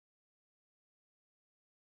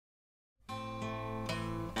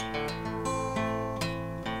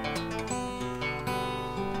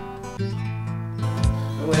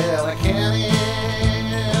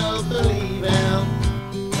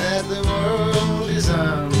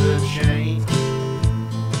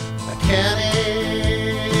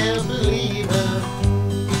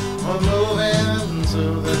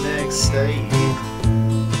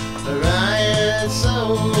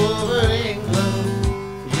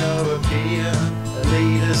media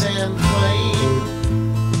leaders enflamed,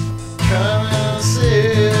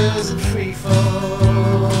 currencies and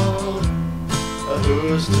freefall.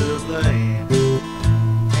 Who's to blame?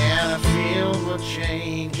 And I feel what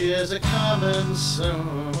changes are coming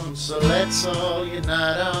soon. So let's all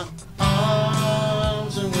unite our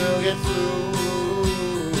arms and we'll get through.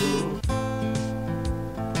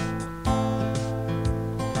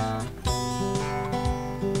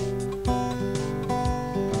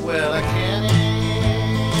 Well, I can't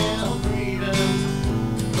help grieving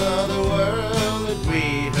for the world that we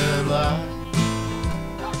have lost.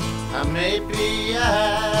 I may be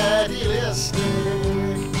idealistic.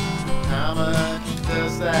 How much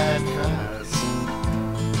does that cost?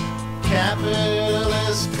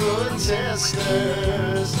 Capitalist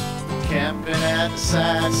protesters camping at the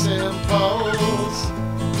side symbols.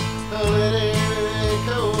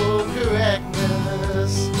 Political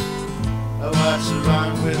correctness. What's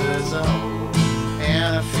wrong with us all?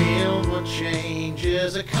 And I feel what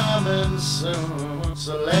changes are coming soon.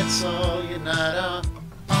 So let's all unite our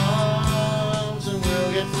arms and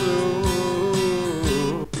we'll get through.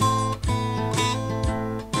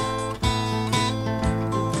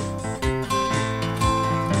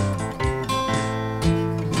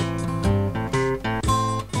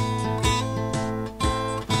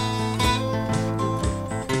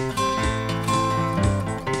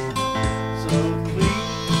 So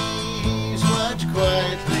please watch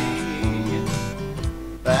quietly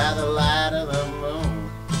by the light of the moon.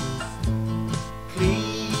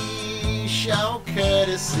 Please show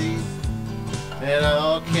courtesy. It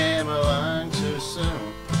all came along too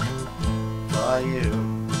soon. For you,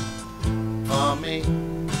 for me.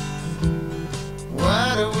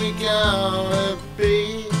 What are we gonna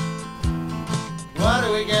be? What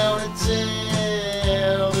are we gonna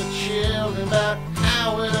tell the children about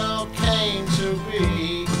how it all came to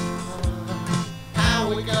be? How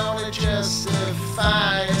are we gonna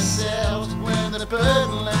justify ourselves when the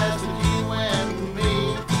burden lies with you and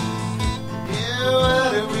me? Yeah,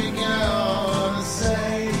 what are we gonna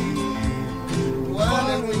say? What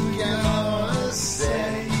are we gonna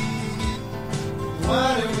say?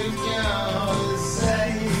 What are we gonna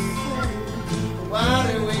say? What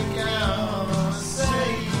are we gonna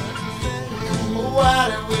say?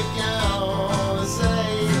 What are we gonna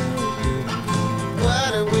say?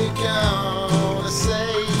 What are we gonna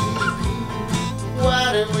say?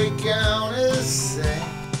 What are we gonna say?